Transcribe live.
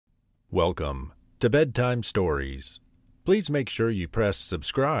Welcome to Bedtime Stories. Please make sure you press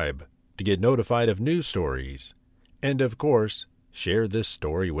subscribe to get notified of new stories. And of course, share this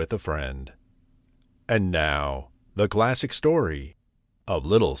story with a friend. And now, the classic story of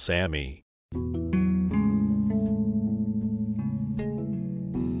Little Sammy.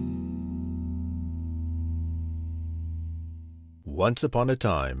 Once upon a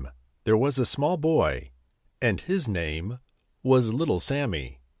time, there was a small boy, and his name was Little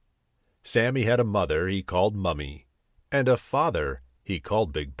Sammy. Sammy had a mother he called Mummy, and a father he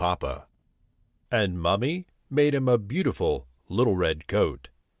called Big Papa. And Mummy made him a beautiful little red coat,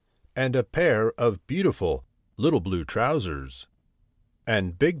 and a pair of beautiful little blue trousers.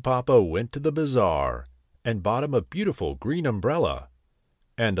 And Big Papa went to the bazaar and bought him a beautiful green umbrella,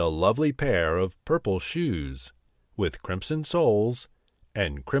 and a lovely pair of purple shoes, with crimson soles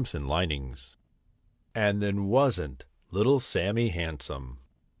and crimson linings. And then wasn't Little Sammy handsome?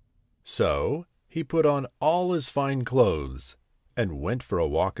 So he put on all his fine clothes and went for a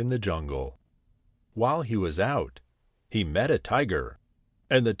walk in the jungle. While he was out, he met a tiger,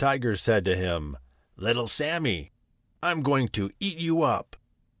 and the tiger said to him, "Little Sammy, I'm going to eat you up."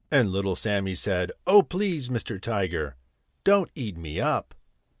 And Little Sammy said, "Oh, please, Mr. Tiger, don't eat me up,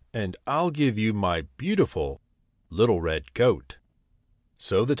 and I'll give you my beautiful little red coat."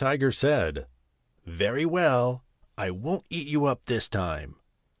 So the tiger said, "Very well, I won't eat you up this time,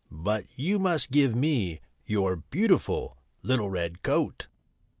 but you must give me your beautiful little red coat."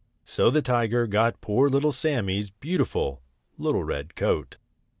 So the tiger got poor Little Sammy's beautiful little red coat,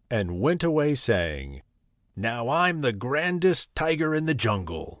 and went away saying, "Now I'm the grandest tiger in the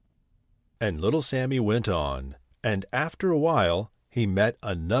jungle." And Little Sammy went on, and after a while he met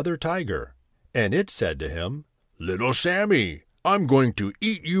another tiger, and it said to him, "Little Sammy, I'm going to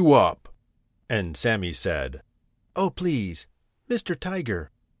eat you up." And Sammy said, "Oh, please, Mr.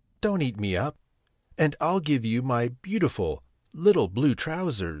 Tiger, don't eat me up, and I'll give you my beautiful little blue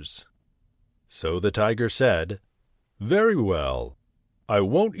trousers." So the tiger said, "Very well, I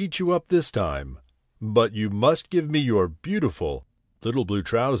won't eat you up this time, but you must give me your beautiful little blue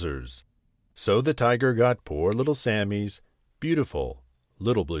trousers." So the tiger got poor Little Sammy's beautiful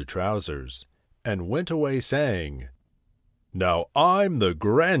little blue trousers, and went away saying, "Now I'm the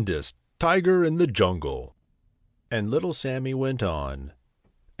grandest tiger in the jungle." And Little Sammy went on,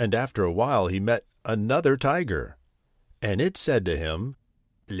 and after a while he met another tiger, and it said to him,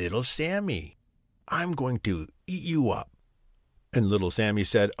 "Little Sammy, I'm going to eat you up." And Little Sammy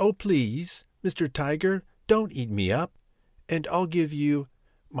said, "Oh, please, Mr. Tiger, don't eat me up, and I'll give you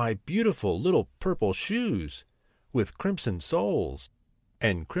my beautiful little purple shoes, with crimson soles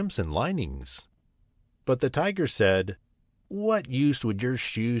and crimson linings." But the tiger said, "What use would your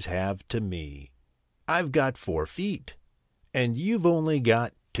shoes have to me? I've got 4 feet, and you've only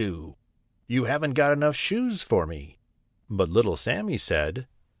got 2. You haven't got enough shoes for me." But Little Sammy said,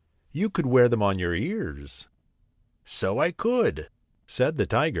 "You could wear them on your ears." "So I could," said the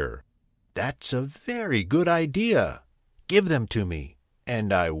tiger. "That's a very good idea. Give them to me,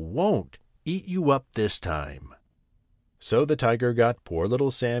 and I won't eat you up this time." So the tiger got poor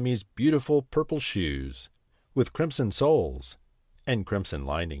Little Sammy's beautiful purple shoes, with crimson soles and crimson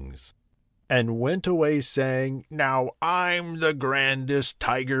linings, and went away saying, "Now I'm the grandest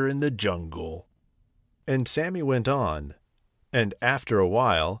tiger in the jungle." And Sammy went on, and after a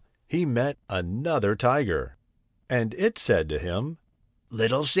while he met another tiger, and it said to him,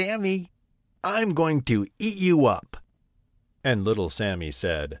 "Little Sammy, I'm going to eat you up." And Little Sammy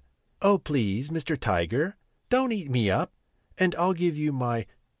said, "Oh, please, Mr. Tiger, don't eat me up, and I'll give you my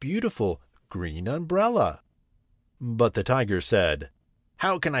beautiful green umbrella." But the tiger said,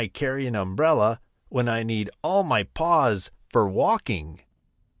 "How can I carry an umbrella when I need all my paws for walking?"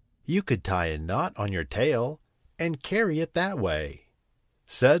 "You could tie a knot on your tail and carry it that way,"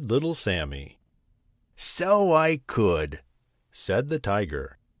 said Little Sammy. "So I could," said the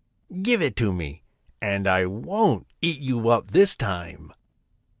tiger. "Give it to me, and I won't eat you up this time."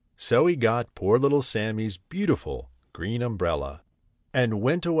 So he got poor Little Sammy's beautiful green umbrella, and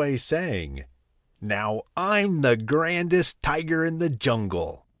went away saying, "Now I'm the grandest tiger in the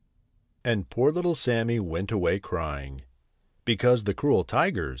jungle." And poor Little Sammy went away crying, because the cruel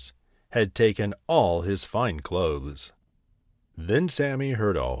tigers had taken all his fine clothes. Then Sammy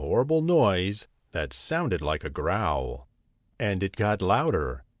heard a horrible noise that sounded like a growl, and it got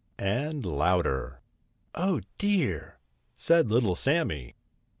louder and louder. "Oh, dear," said Little Sammy,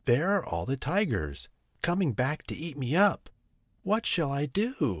 "there are all the tigers coming back to eat me up. What shall I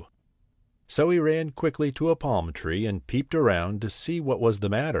do?" So he ran quickly to a palm tree and peeped around to see what was the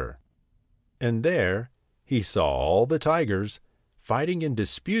matter. And there he saw all the tigers fighting and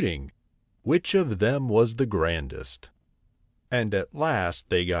disputing which of them was the grandest. And at last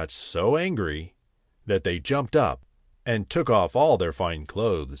they got so angry that they jumped up and took off all their fine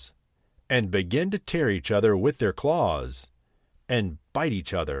clothes, and began to tear each other with their claws, and bite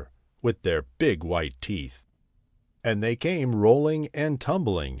each other with their big white teeth. And they came rolling and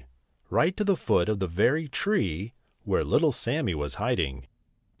tumbling right to the foot of the very tree where little Sammy was hiding,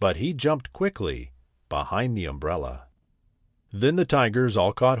 but he jumped quickly behind the umbrella. Then the tigers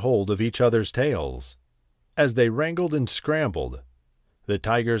all caught hold of each other's tails. As they wrangled and scrambled, the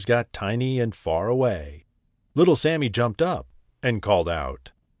tigers got tiny and far away. Little Sammy jumped up and called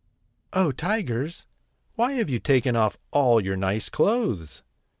out, "Oh, tigers, why have you taken off all your nice clothes?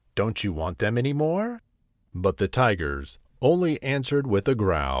 Don't you want them any more?" But the tigers only answered with a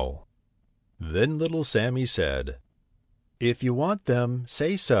growl. Then little Sammy said, "If you want them,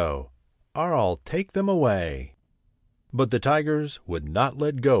 say so, or I'll take them away." But the tigers would not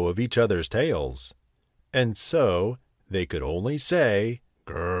let go of each other's tails, and so they could only say,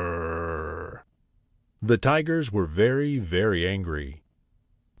 "Grrr." The tigers were very, very angry,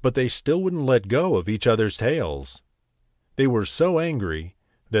 but they still wouldn't let go of each other's tails. They were so angry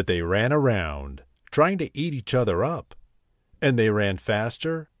that they ran around, trying to eat each other up, and they ran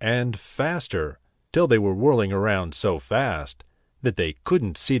faster and faster till they were whirling around so fast that they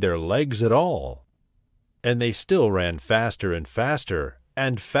couldn't see their legs at all. And they still ran faster and faster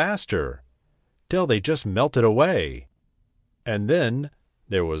and faster till they just melted away. And then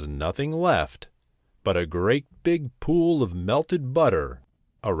there was nothing left but a great big pool of melted butter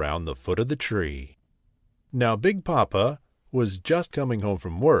around the foot of the tree. Now Big Papa was just coming home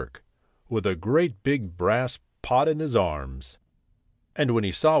from work with a great big brass pot in his arms. And when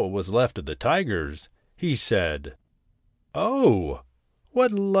he saw what was left of the tigers, he said, "Oh,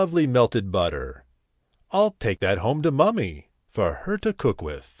 what lovely melted butter! I'll take that home to Mummy for her to cook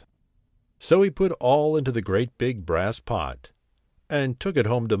with." So he put all into the great big brass pot and took it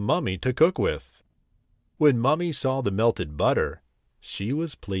home to Mummy to cook with. When Mummy saw the melted butter, she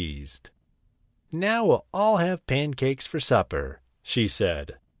was pleased. "Now we'll all have pancakes for supper," she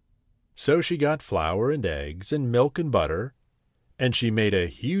said. So she got flour and eggs and milk and butter, and she made a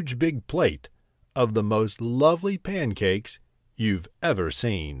huge big plate of the most lovely pancakes you've ever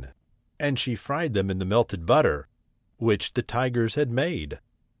seen. And she fried them in the melted butter, which the tigers had made,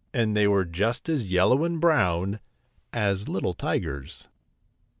 and they were just as yellow and brown as little tigers.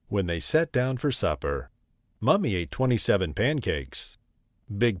 When they sat down for supper, Mummy ate 27 pancakes.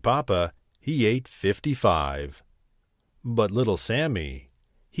 Big Papa, he ate 55. But little Sammy,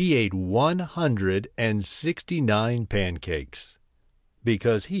 he ate 169 pancakes,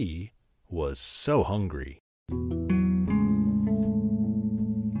 because he was so hungry.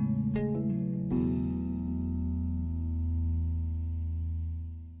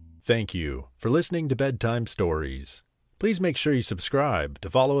 Thank you for listening to Bedtime Stories. Please make sure you subscribe to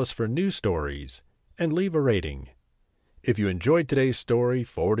follow us for new stories and leave a rating. If you enjoyed today's story,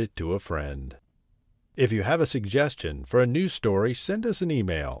 forward it to a friend. If you have a suggestion for a new story, send us an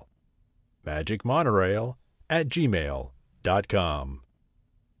email, magicmonorail@gmail.com.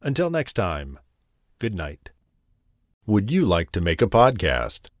 Until next time, good night. Would you like to make a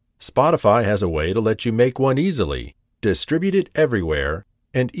podcast? Spotify has a way to let you make one easily, distribute it everywhere,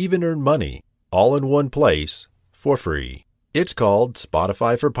 and even earn money, all in one place, for free. It's called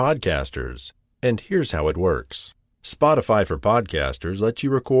Spotify for Podcasters, and here's how it works. Spotify for Podcasters lets you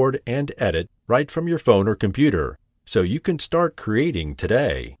record and edit right from your phone or computer, so you can start creating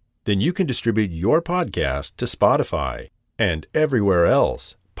today. Then you can distribute your podcast to Spotify, and everywhere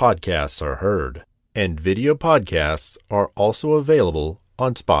else podcasts are heard. And video podcasts are also available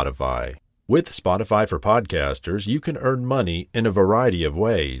on Spotify. With Spotify for Podcasters, you can earn money in a variety of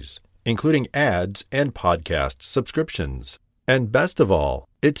ways, including ads and podcast subscriptions. And best of all,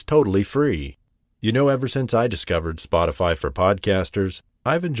 it's totally free. You know, ever since I discovered Spotify for Podcasters,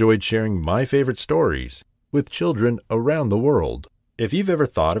 I've enjoyed sharing my favorite stories with children around the world. If you've ever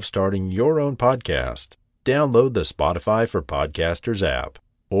thought of starting your own podcast, download the Spotify for Podcasters app,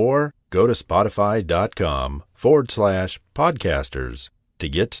 or go to spotify.com/podcasters to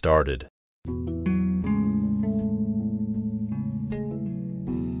get started.